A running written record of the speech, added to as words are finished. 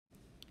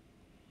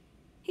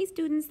Hey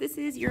students, this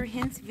is your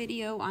hints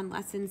video on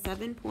lesson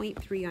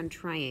 7.3 on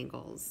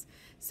triangles.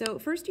 So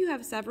first you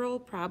have several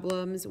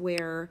problems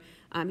where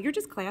you're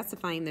just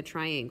classifying the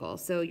triangle.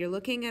 So you're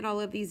looking at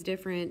all of these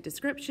different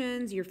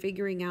descriptions, you're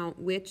figuring out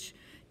which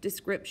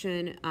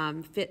description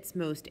fits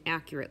most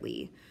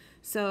accurately.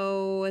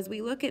 So as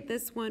we look at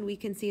this one, we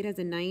can see it has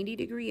a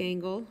 90-degree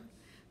angle.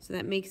 So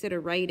that makes it a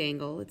right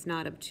angle. It's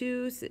not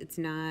obtuse, it's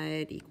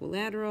not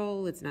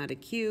equilateral, it's not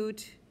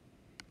acute,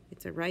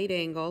 it's a right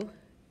angle.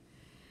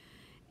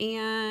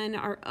 And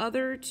our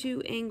other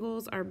two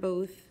angles are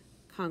both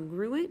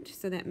congruent,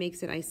 so that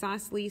makes it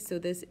isosceles. So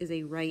this is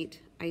a right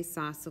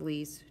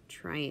isosceles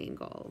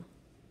triangle.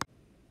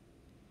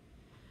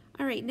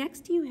 All right,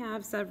 next you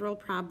have several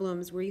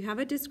problems where you have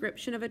a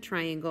description of a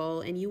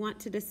triangle and you want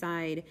to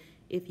decide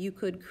if you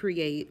could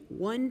create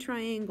one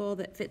triangle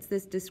that fits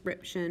this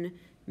description,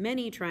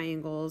 many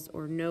triangles,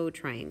 or no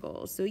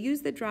triangles. So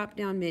use the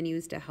drop-down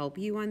menus to help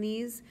you on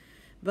these.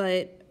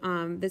 But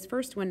this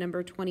first one,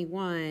 number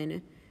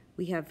 21,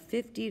 we have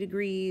 50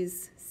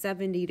 degrees,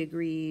 70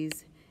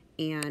 degrees,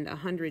 and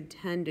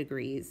 110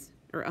 degrees,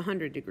 or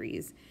 100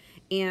 degrees.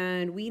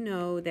 And we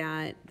know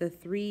that the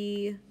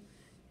three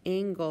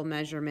angle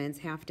measurements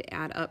have to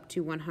add up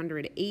to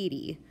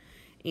 180.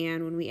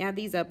 And when we add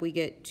these up, we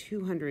get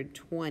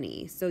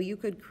 220. So you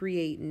could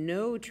create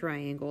no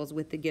triangles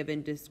with the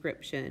given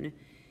description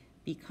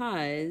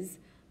because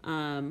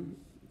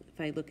if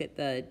I look at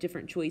the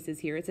different choices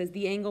here, it says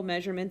the angle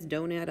measurements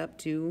don't add up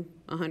to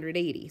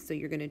 180. So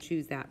you're going to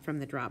choose that from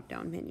the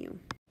drop-down menu.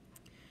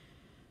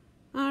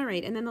 All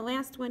right, and then the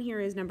last one here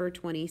is number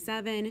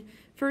 27.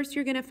 First,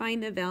 you're going to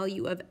find the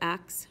value of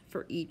x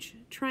for each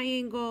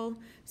triangle.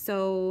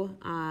 So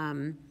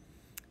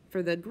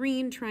for the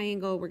green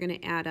triangle, we're going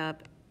to add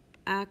up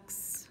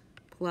x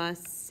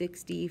plus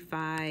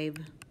 65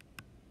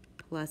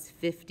 plus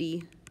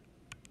 50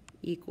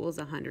 equals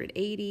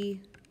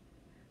 180.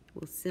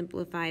 We'll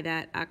simplify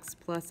that. X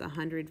plus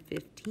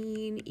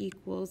 115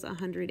 equals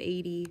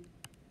 180.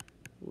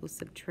 We'll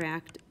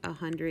subtract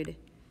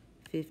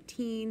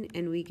 115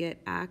 and we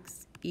get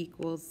x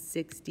equals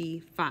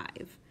 65.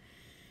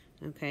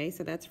 Okay,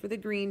 so that's for the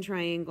green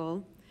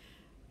triangle.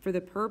 For the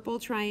purple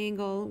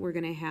triangle, we're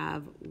going to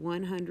have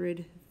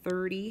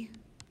 130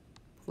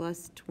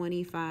 plus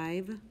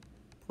 25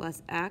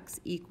 plus x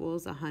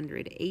equals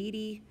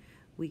 180.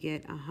 We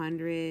get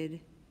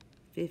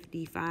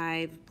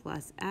 155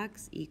 plus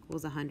x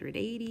equals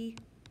 180.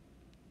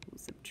 We'll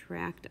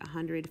subtract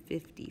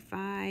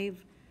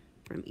 155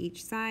 from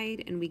each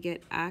side and we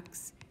get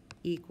x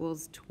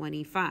equals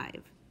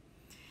 25.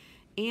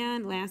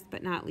 And last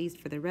but not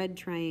least, for the red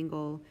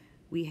triangle,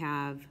 we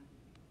have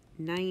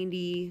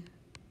 90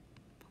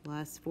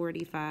 plus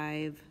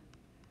 45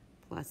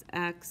 plus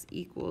x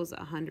equals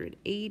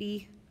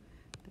 180.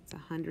 That's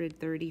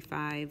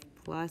 135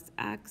 plus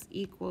x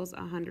equals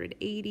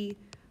 180.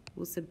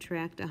 We'll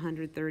subtract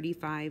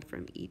 135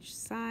 from each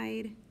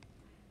side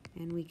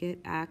and we get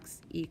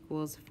x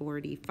equals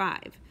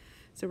 45.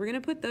 So we're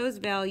going to put those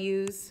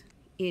values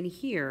in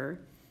here,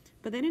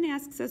 but then it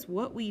asks us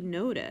what we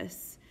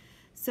notice.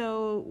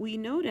 So we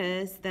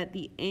notice that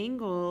the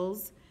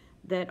angles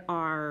that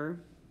are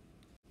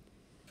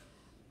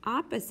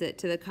opposite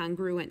to the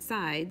congruent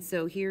side,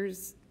 so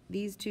here's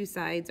these two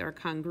sides are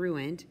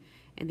congruent,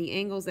 and the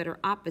angles that are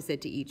opposite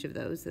to each of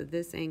those, so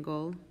this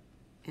angle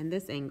and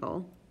this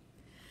angle,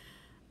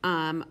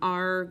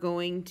 are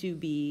going to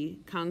be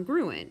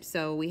congruent.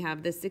 So we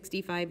have this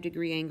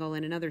 65-degree angle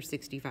and another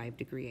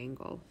 65-degree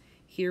angle.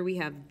 Here we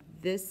have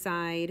this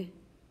side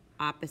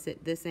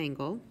opposite this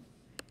angle.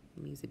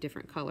 Let me use a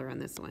different color on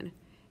this one.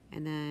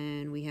 And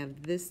then we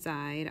have this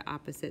side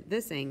opposite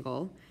this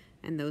angle,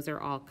 and those are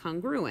all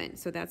congruent.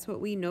 So that's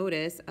what we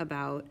notice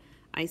about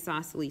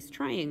isosceles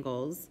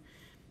triangles.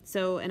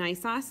 So an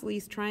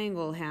isosceles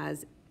triangle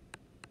has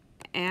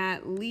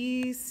at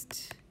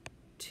least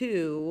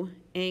two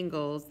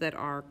angles that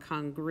are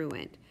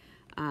congruent.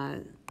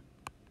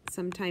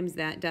 Sometimes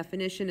that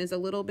definition is a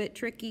little bit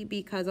tricky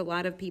because a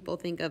lot of people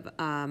think of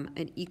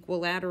an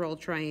equilateral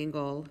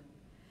triangle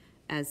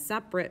as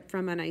separate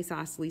from an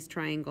isosceles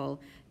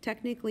triangle.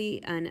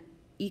 Technically, an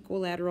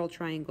equilateral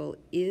triangle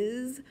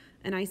is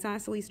an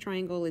isosceles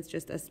triangle. It's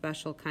just a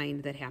special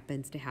kind that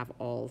happens to have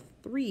all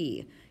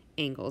three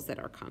angles that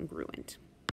are congruent.